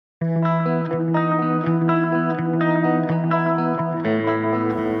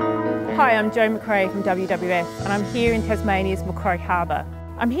I'm Jo McRae from WWF and I'm here in Tasmania's Macquarie Harbour.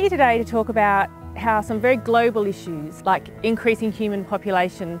 I'm here today to talk about how some very global issues like increasing human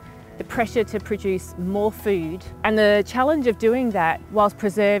population, the pressure to produce more food and the challenge of doing that whilst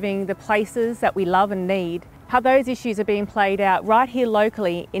preserving the places that we love and need, how those issues are being played out right here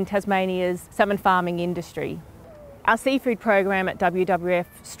locally in Tasmania's salmon farming industry. Our seafood program at WWF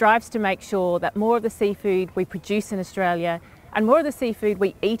strives to make sure that more of the seafood we produce in Australia and more of the seafood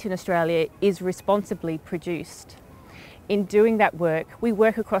we eat in Australia is responsibly produced. In doing that work, we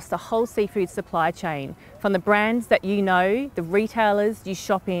work across the whole seafood supply chain, from the brands that you know, the retailers you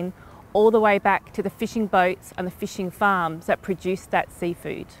shop in, all the way back to the fishing boats and the fishing farms that produce that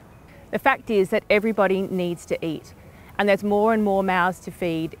seafood. The fact is that everybody needs to eat, and there's more and more mouths to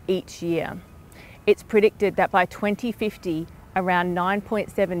feed each year. It's predicted that by 2050, around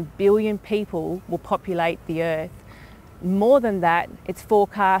 9.7 billion people will populate the Earth. More than that, it's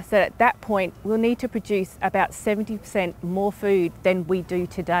forecast that at that point we'll need to produce about 70% more food than we do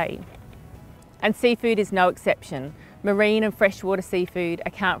today. And seafood is no exception. Marine and freshwater seafood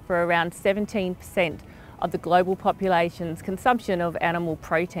account for around 17% of the global population's consumption of animal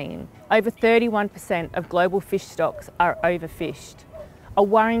protein. Over 31% of global fish stocks are overfished. A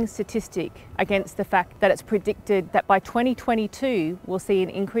worrying statistic against the fact that it's predicted that by 2022 we'll see an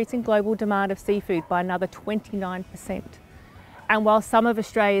increase in global demand of seafood by another 29%. And while some of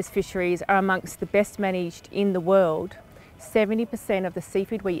Australia's fisheries are amongst the best managed in the world, 70% of the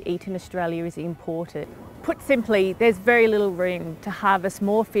seafood we eat in Australia is imported. Put simply, there's very little room to harvest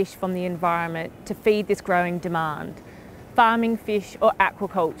more fish from the environment to feed this growing demand. Farming fish or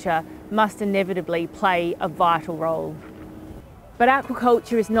aquaculture must inevitably play a vital role. But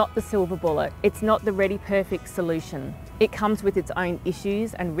aquaculture is not the silver bullet. It's not the ready perfect solution. It comes with its own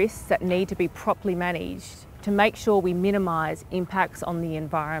issues and risks that need to be properly managed to make sure we minimise impacts on the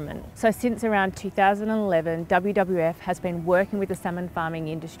environment. So since around 2011, WWF has been working with the salmon farming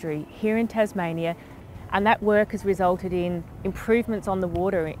industry here in Tasmania, and that work has resulted in improvements on the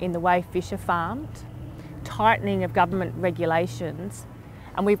water in the way fish are farmed, tightening of government regulations,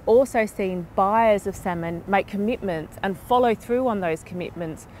 and we've also seen buyers of salmon make commitments and follow through on those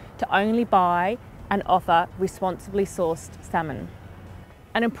commitments to only buy and offer responsibly sourced salmon.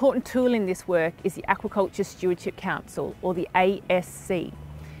 An important tool in this work is the Aquaculture Stewardship Council, or the ASC.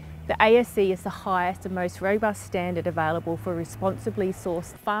 The ASC is the highest and most robust standard available for responsibly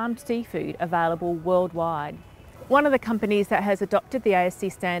sourced farmed seafood available worldwide. One of the companies that has adopted the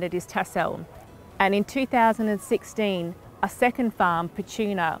ASC standard is Tassal, and in 2016, a second farm,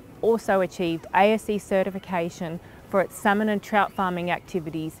 Petuna, also achieved ASC certification for its salmon and trout farming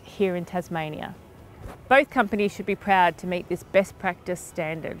activities here in Tasmania. Both companies should be proud to meet this best practice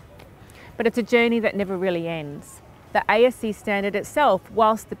standard. But it's a journey that never really ends. The ASC standard itself,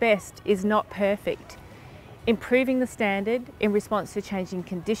 whilst the best, is not perfect. Improving the standard in response to changing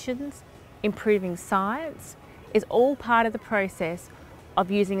conditions, improving science, is all part of the process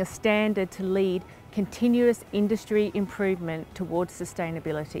of using a standard to lead continuous industry improvement towards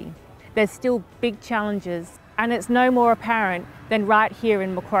sustainability. There's still big challenges, and it's no more apparent than right here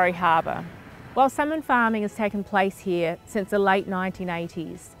in Macquarie Harbour. While salmon farming has taken place here since the late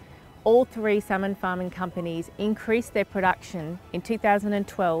 1980s, all three salmon farming companies increased their production in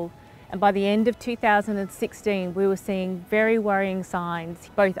 2012, and by the end of 2016 we were seeing very worrying signs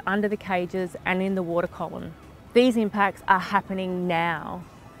both under the cages and in the water column. These impacts are happening now.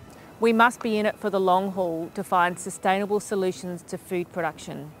 We must be in it for the long haul to find sustainable solutions to food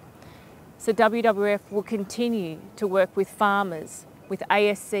production. So WWF will continue to work with farmers, with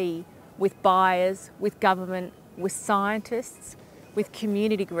ASC, with buyers, with government, with scientists, with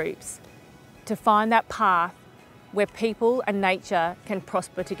community groups to find that path where people and nature can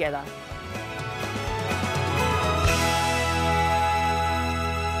prosper together.